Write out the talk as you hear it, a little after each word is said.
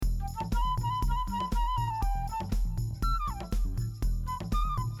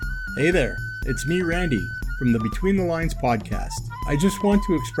Hey there, it's me, Randy, from the Between the Lines podcast. I just want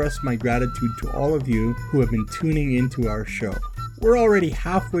to express my gratitude to all of you who have been tuning into our show. We're already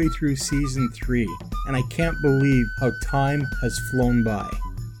halfway through season 3, and I can't believe how time has flown by.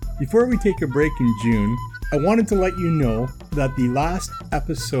 Before we take a break in June, I wanted to let you know that the last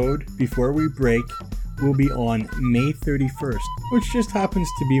episode before we break will be on May 31st, which just happens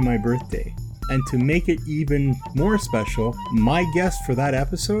to be my birthday. And to make it even more special, my guest for that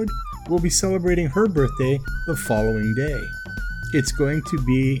episode will be celebrating her birthday the following day. It's going to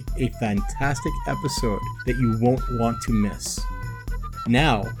be a fantastic episode that you won't want to miss.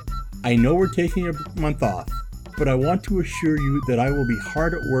 Now, I know we're taking a month off, but I want to assure you that I will be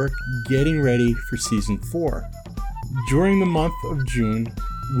hard at work getting ready for season 4. During the month of June,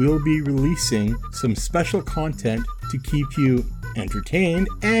 we'll be releasing some special content to keep you entertained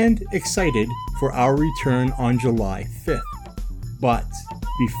and excited for our return on July 5th. But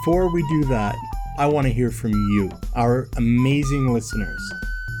before we do that, I want to hear from you, our amazing listeners.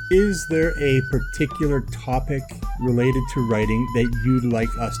 Is there a particular topic related to writing that you'd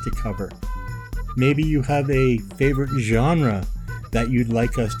like us to cover? Maybe you have a favorite genre that you'd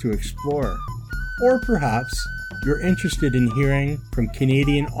like us to explore. Or perhaps you're interested in hearing from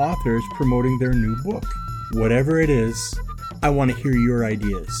Canadian authors promoting their new book. Whatever it is, I want to hear your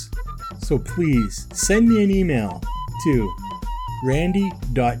ideas. So please send me an email to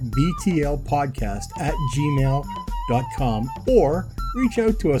randy.btlpodcast@gmail.com or reach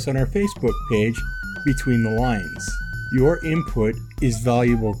out to us on our Facebook page, Between the Lines. Your input is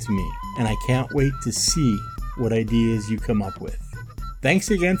valuable to me, and I can't wait to see what ideas you come up with.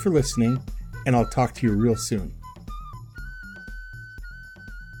 Thanks again for listening, and I'll talk to you real soon.